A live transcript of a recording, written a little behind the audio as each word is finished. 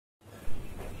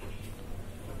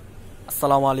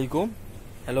আসসালামু আলাইকুম।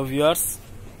 Hello viewers,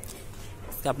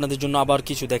 আপনাদের জন্য আবার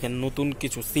কিছু দেখেন নতুন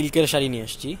কিছু সিল্কের শাড়ি নিয়ে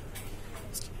আসছি।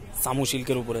 সামু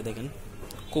সিল্কের উপরে দেখেন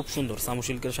খুব সুন্দর সামু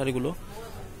সিল্কের শাড়িগুলো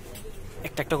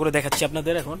একটা একটা করে দেখাচ্ছি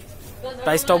আপনাদের। এখন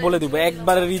প্রাইসটাও বলে দিব,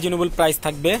 একবারে রিজনেবল প্রাইস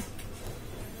থাকবে।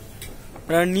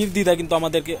 আপনারা নির্দ্বিধায় কিন্তু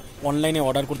আমাদেরকে অনলাইনে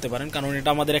অর্ডার করতে পারেন, কারণ এটা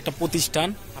আমাদের একটা প্রতিষ্ঠান।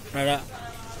 আপনারা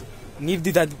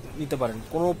নির্দ্বিধায় নিতে পারেন,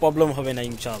 কোনো প্রবলেম হবে না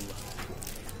ইনশাআল্লাহ।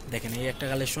 দেখেন এই একটা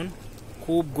কালেকশন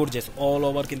খুব গর্জিয়াস, অল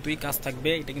ওভার কিন্তু এই কাজ থাকবে।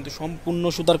 এটা কিন্তু সম্পূর্ণ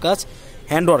সুতার কাজ,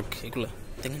 হ্যান্ডওয়ার্ক। এগুলো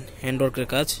দেখেন হ্যান্ডওয়ার্কের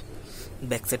কাজ।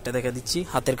 ব্যাক সাইডটা দেখা দিচ্ছি,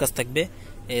 হাতের কাজ থাকবে।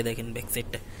 এই দেখেন ব্যাক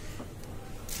সাইডটা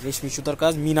রেশমি সুতার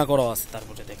কাজ, মিনা করা আছে।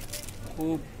 তারপরে দেখেন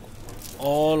খুব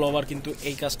অল ওভার কিন্তু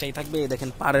এই কাজটাই থাকবে। এই দেখেন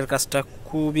পাড়ের কাজটা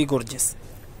খুবই গর্জিয়াস।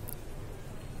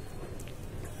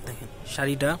 দেখেন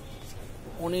শাড়িটা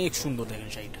অনেক সুন্দর। দেখেন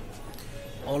শাড়িটা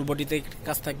অল বডিতে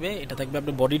কাজ থাকবে। এটা থাকবে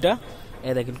আপনার বডিটা।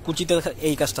 এই দেখেন কুচিতে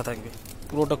এই কাজটা থাকবে,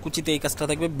 পুরোটা কুচিতে এই কাজটা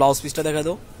থাকবে। ব্লাউজ পিসটা দেখা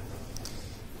দাও,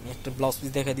 একটা ব্লাউজ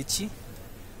পিস দেখা দিচ্ছি।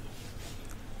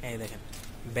 এই দেখেন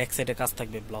ব্যাক সাইডে কাজ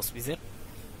থাকবে, ব্লাউজ পিসের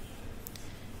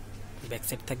ব্যাক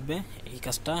সাইড থাকবে এই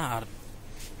কাজটা, আর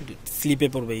স্লিপে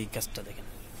পড়বে এই কাজটা। দেখেন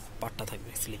পাটটা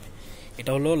থাকবে স্লিপে।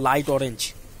 এটা হলো লাইট অরেঞ্জ,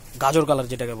 গাজর কালার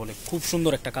যেটাকে বলে, খুব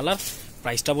সুন্দর একটা কালার।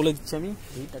 প্রাইসটা বলে দিচ্ছি আমি,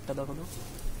 এই একটা দেখো তো।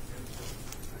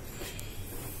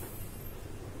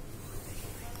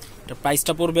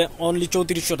 প্রাইসটা পড়বে অনলি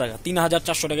 3400 টাকা।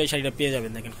 3400 টাকায় শাড়িটা পেয়ে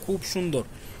যাবেন। দেখেন খুব সুন্দর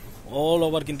অল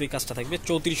ওভার কিন্তু এই কাজটা থাকবে।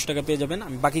 3400 টাকা পেয়ে যাবেন।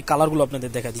 আমি বাকি কালারগুলো আপনাদের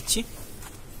দেখা দিচ্ছি।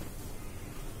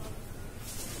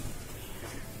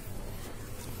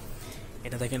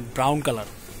 এটা দেখেন ব্রাউন কালার,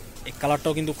 এই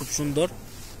কালারটাও কিন্তু খুব সুন্দর।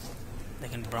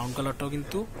 দেখেন ব্রাউন কালারটাও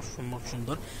কিন্তু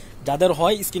সুন্দর। যাদের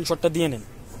হয় স্ক্রিনশটটা দিয়ে নেন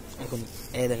এখন।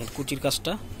 এই দেখেন কুচির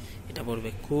কাজটা, এটা পড়বে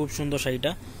খুব সুন্দর।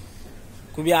 শাড়িটা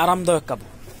খুবই আরামদায়ক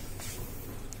কাপড়,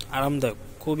 আরামদায়ক,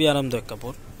 খুবই আরামদায়ক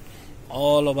কাপড়।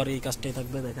 অল ওভার এই কাজটাই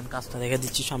থাকবে। দেখেন কাজটা দেখে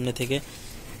দিচ্ছি সামনে থেকে।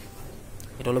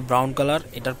 এটা হলো ব্রাউন কালার।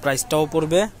 এটার প্রাইসটাও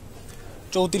পড়বে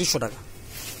 3400 টাকা।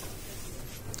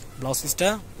 ব্লাউজ পিসটা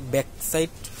ব্যাক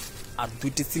সাইড আর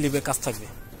দুইটি স্লিভে কাজ থাকবে।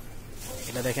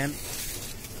 এটা দেখেন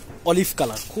অলিভ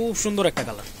কালার, খুব সুন্দর একটা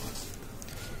কালার।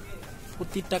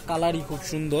 প্রত্যেকটা কালারই খুব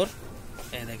সুন্দর।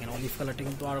 এই দেখেন অলিভ কালারটা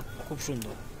কিন্তু আর খুব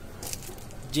সুন্দর,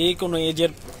 যে কোনো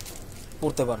এজের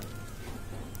পরতে পারেন।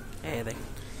 এই দেখেন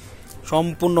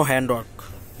সম্পূর্ণ হ্যান্ডওয়ার্ক,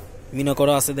 মিনা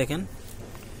করা আছে। দেখেন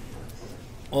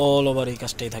অল ওভার এই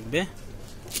কাজটাই থাকবে।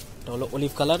 এটা হলো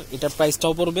অলিভ কালার। এটার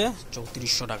প্রাইসটাও পড়বে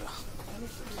 3400 টাকা।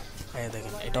 এই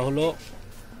দেখেন এটা হলো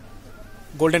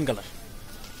golden colour,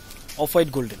 off white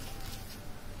golden.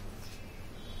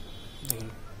 দেখেন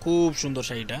খুব সুন্দর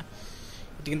শাড়িটা।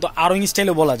 এটা কিন্তু আরং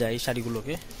স্টাইলে বলা যায় এই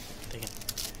শাড়িগুলোকে। দেখেন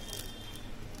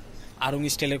আরং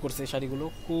স্টাইলে করছে এই শাড়িগুলো,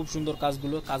 খুব সুন্দর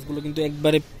কাজগুলো কিন্তু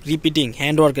একবারে রিপিটিং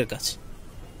হ্যান্ডওয়ার্কের কাজ।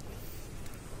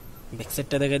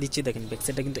 ব্যাকসাইডটা দেখা দিচ্ছি। দেখেন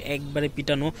ব্যাকসাইডটা কিন্তু একবারে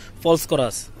পিটানো, ফলস করা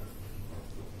আছে।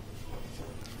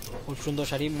 খুব সুন্দর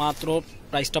শাড়ি। মাত্র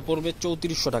প্রাইসটা পড়বে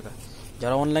 3400 টাকা।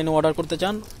 যারা অনলাইনে অর্ডার করতে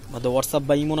চান আমাদের হোয়াটসঅ্যাপ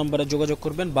বা ইমো নাম্বারে যোগাযোগ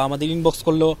করবেন, বা আমাদের ইনবক্স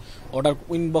করলেও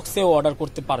ইনবক্সেও অর্ডার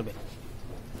করতে পারবেন।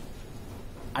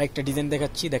 আরেকটা ডিজাইন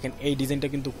দেখাচ্ছি। দেখেন এই ডিজাইনটা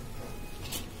কিন্তু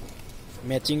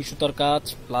ম্যাচিং সুতার কাজ,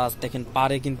 প্লাস দেখেন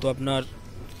পারে কিন্তু আপনার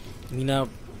মিনা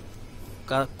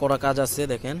করা কাজ আছে।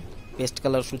 দেখেন পেস্ট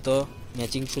কালার সুতো,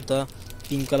 ম্যাচিং সুতা,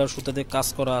 পিঙ্ক কালার সুতাতে কাজ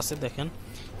করা আছে। দেখেন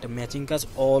এটা ম্যাচিং কাজ,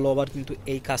 অল ওভার কিন্তু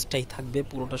এই কাজটাই থাকবে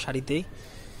পুরোটা শাড়িতেই।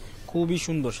 খুবই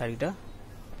সুন্দর শাড়িটা।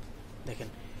 দেখেন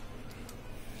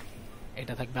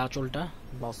এটা থাকবে আঁচলটা।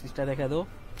 ব্লাউজ পিসটা দেখা দাও।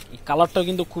 এই কালারটাও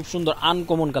কিন্তু খুব সুন্দর,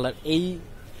 আনকমন কালার। এই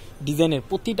ডিজাইনের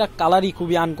প্রতিটা কালারই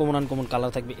খুবই আনকমন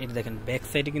কালার থাকবে। এটা দেখেন ব্যাক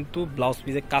সাইডে কিন্তু ব্লাউজ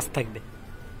পিসের কাজ থাকবে।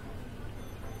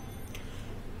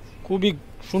 খুবই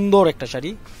সুন্দর একটা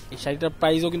শাড়ি। এই শাড়িটার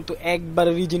প্রাইসও কিন্তু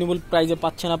একবারে রিজনেবল প্রাইসে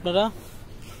পাচ্ছেন আপনারা।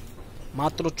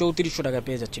 মাত্র 3400 টাকা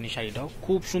পেয়ে যাচ্ছেন এই শাড়িটাও।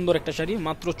 খুব সুন্দর একটা শাড়ি,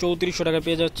 মাত্র 3400 টাকা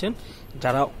পেয়ে যাচ্ছেন।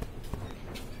 যারা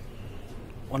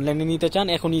অনলাইনে নিতে চান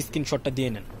এখনই স্ক্রিনশটটা দিয়ে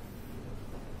নেন।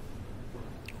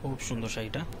 খুব সুন্দর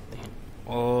শাড়িটা। দেখেন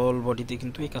অল বডিতে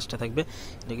কিন্তু এই কাজটা থাকবে।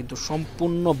 এটা কিন্তু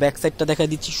সম্পূর্ণ ব্যাক সাইডটা দেখা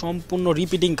দিচ্ছি, সম্পূর্ণ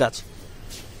রিপিটিং কাজ।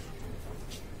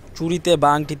 চুড়িতে বা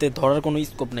আংটিতে ধরার কোনো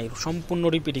স্কোপ নেই, সম্পূর্ণ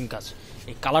রিপিটিং কাজ।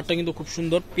 এই কালারটা কিন্তু খুব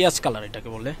সুন্দর, পেঁয়াজ কালার এটাকে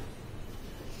বলে।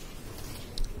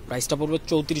 প্রাইসটা পড়বে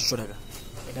 3400 টাকা।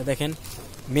 এটা দেখেন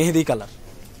মেহেদি কালার,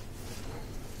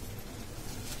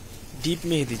 ডিপ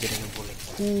মেহেদি যেটাকে বলে,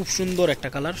 খুব সুন্দর একটা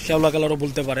কালার। শ্যাওলা কালারও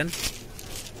বলতে পারেন।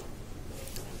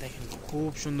 দেখেন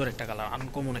খুব সুন্দর একটা কালার,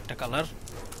 আনকমন একটা কালার।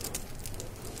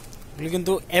 এগুলো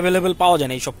কিন্তু অ্যাভেলেবেল পাওয়া যায়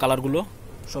না এইসব কালারগুলো,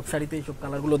 সব শাড়িতে এইসব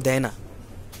কালারগুলো দেয় না।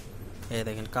 এই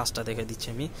দেখেন কাজটা দেখে দিচ্ছি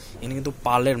আমি। এখানে কিন্তু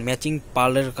পার্লের ম্যাচিং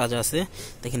পার্লের কাজ আছে।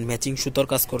 দেখেন ম্যাচিং সুতোর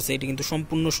কাজ করছে। এটা কিন্তু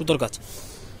সম্পূর্ণ সুতোর কাজ।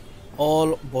 অল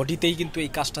বডিতেই কিন্তু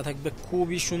এই কাজটা থাকবে,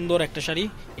 খুবই সুন্দর একটা শাড়ি।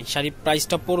 এই শাড়ির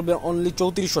প্রাইসটা পড়বে অনলি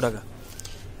 3400 টাকা।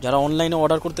 যারা অনলাইনে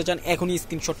অর্ডার করতে চান এখনই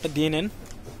স্ক্রিনশটটা দিয়ে নেন,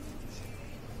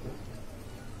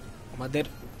 আমাদের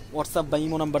হোয়াটসঅ্যাপ বা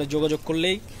ইমো নাম্বারে যোগাযোগ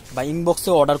করলেই বা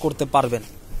ইনবক্সে অর্ডার করতে পারবেন।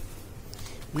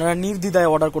 আপনারা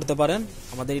নির্দ্বিধায় অর্ডার করতে পারেন,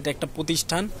 আমাদের এটা একটা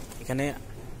প্রতিষ্ঠান, এখানে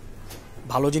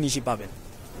ভালো জিনিসই পাবেন।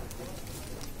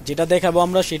 যেটা দেখাবো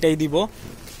আমরা সেটাই দিব।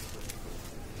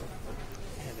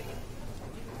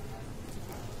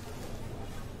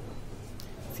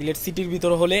 সিলেট সিটির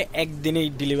ভিতরে হলে একদিনেই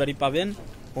ডেলিভারি পাবেন,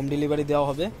 হোম ডেলিভারি দেওয়া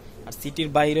হবে। আর সিটির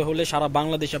বাইরে হলে সারা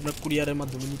বাংলাদেশে আপনার কুরিয়ারের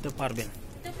মাধ্যমে নিতে পারবেন।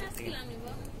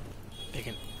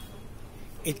 দেখেন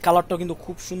এই কালারটা কিন্তু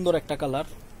খুব সুন্দর একটা কালার।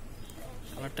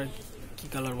 কালারটা কি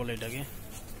কালার বলে এটাকে,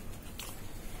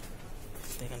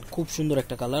 দেখেন খুব সুন্দর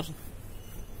একটা কালার।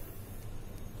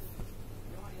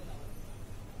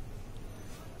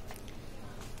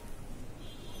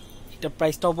 এটা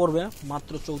প্রাইসটাও পড়বে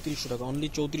মাত্র 3400 টাকা, অনলি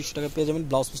 3400 টাকা পেয়ে যাবেন।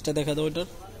 ব্লাউজ পিসটা দেখা দাও এটার,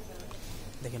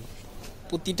 দেখেন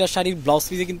প্রতিটা শাড়ির ব্লাউজ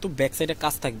পিসে কিন্তু ব্যাক সাইডে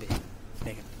কাজ থাকবে।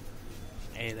 দেখেন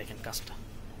এই দেখেন কাজটা,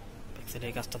 ব্যাক সাইডে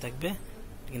এই কাজটা থাকবে,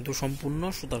 কিন্তু সম্পূর্ণ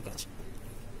সুতার কাজ।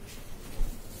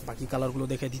 বাকি কালারগুলো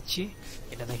দেখে দিচ্ছি।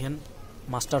 এটা দেখেন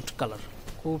মাস্টার্ড কালার,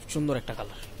 খুব সুন্দর একটা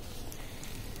কালার।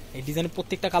 এই ডিজাইনের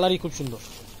প্রত্যেকটা কালারই খুব সুন্দর।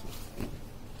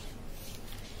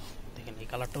 দেখেন এই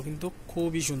কালারটাও কিন্তু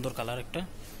খুবই সুন্দর কালার একটা।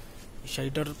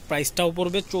 শাড়িটার প্রাইসটাও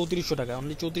পড়বে 3400 টাকা,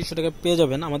 অনলি 3400 টাকা পেয়ে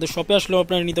যাবেন। আমাদের শপে আসলেও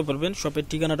আপনারা নিতে পারবেন। শপের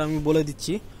ঠিকানাটা আমি বলে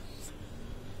দিচ্ছি,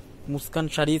 মুস্কান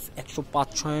শাড়িজ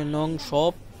 105-6 নং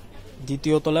শপ,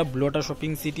 দ্বিতীয় তলা, ব্লুয়াটার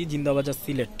শপিং সিটি, জিন্দাবাজার,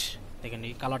 সিলেট। দেখেন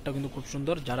এই কালারটা কিন্তু খুব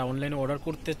সুন্দর। যারা অনলাইনে অর্ডার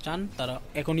করতে চান তারা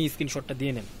এখনই স্ক্রিনশটটা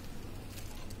দিয়ে নেন।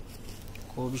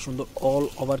 খুবই সুন্দর, অল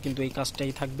ওভার কিন্তু এই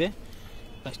কাজটাই থাকবে।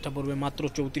 প্রাইসটা পড়বে মাত্র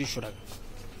 3400 টাকা।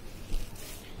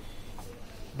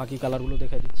 বাকি কালারগুলো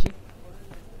দেখা দিচ্ছি।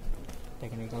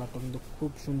 দেখেন এই কালারটা কিন্তু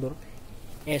খুব সুন্দর,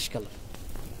 অ্যাশ কালার,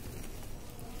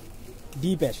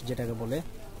 ডিপ অ্যাশ যেটাকে বলে।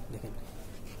 দেখেন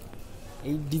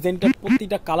এই ডিজাইনটা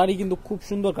প্রতিটা কালারই কিন্তু খুব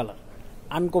সুন্দর কালার,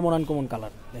 আনকমন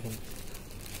কালার। দেখেন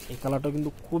এই কালারটা কিন্তু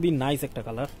খুবই নাইস একটা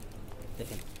কালার।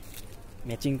 দেখেন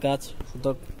ম্যাচিং কাজ,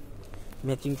 সুতোর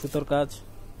ম্যাচিং সুতোর কাজ,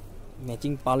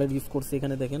 ম্যাচিং পালের ইউজ করছে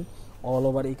এখানে। দেখেন অল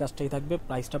ওভার এই কাজটাই থাকবে।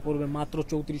 প্রাইসটা পড়বে মাত্র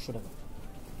 3400 টাকা।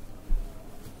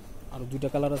 আর দুইটা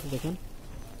কালার আছে, দেখেন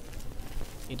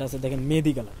এটা আছে দেখেন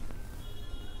মেহেদি কালার,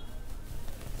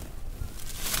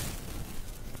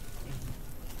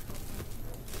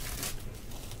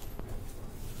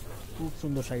 খুব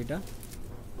সুন্দর শাড়িটা।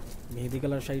 মেহেদি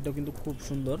কালার শাড়িটাও কিন্তু খুব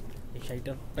সুন্দর। এই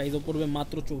শাড়িটার প্রাইসও পড়বে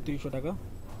মাত্র 3400 টাকা।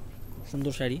 খুব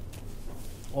সুন্দর শাড়ি,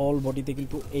 অল বডিতে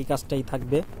কিন্তু এই কাজটাই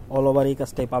থাকবে, অল ওভার এই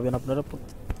কাজটাই পাবেন আপনারা।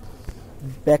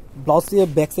 ব্যাক ব্লাউজের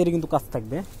ব্যাক সাইডে কিন্তু কাজ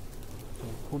থাকবে।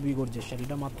 খুবই গর্জিয়াস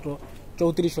শাড়িটা, মাত্র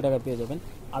 3400 টাকা পেয়ে যাবেন।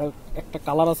 আর একটা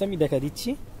কালার আছে আমি দেখা দিচ্ছি।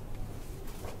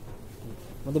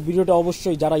 আমাদের ভিডিওটা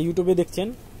অবশ্যই যারা ইউটিউবে দেখছেন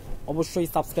অবশ্যই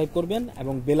সাবস্ক্রাইব করবেন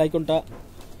এবং বেল আইকনটা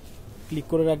ক্লিক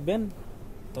করে রাখবেন,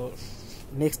 তো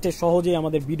নেক্সটে সহজেই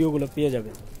আমাদের ভিডিওগুলো পেয়ে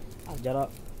যাবেন। আর যারা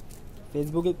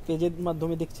ফেসবুকে পেজের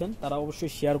মাধ্যমে দেখছেন তারা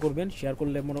অবশ্যই শেয়ার করবেন। শেয়ার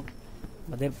করলে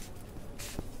আমাদের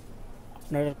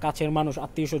আপনার কাছের মানুষ,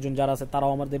 আত্মীয় স্বজন যারা আছে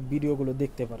তারাও আমাদের ভিডিওগুলো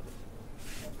দেখতে পারবে।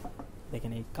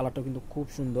 দেখেন এই কালারটা কিন্তু খুব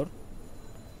সুন্দর।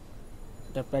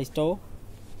 এটার প্রাইসটাও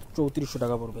 3400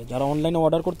 টাকা পড়বে। যারা অনলাইনে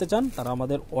অর্ডার করতে চান তারা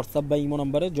আমাদের হোয়াটসঅ্যাপ বা ইমো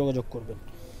নাম্বারে যোগাযোগ করবেন।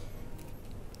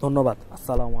 ধন্যবাদ,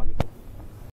 আসসালামু আলাইকুম।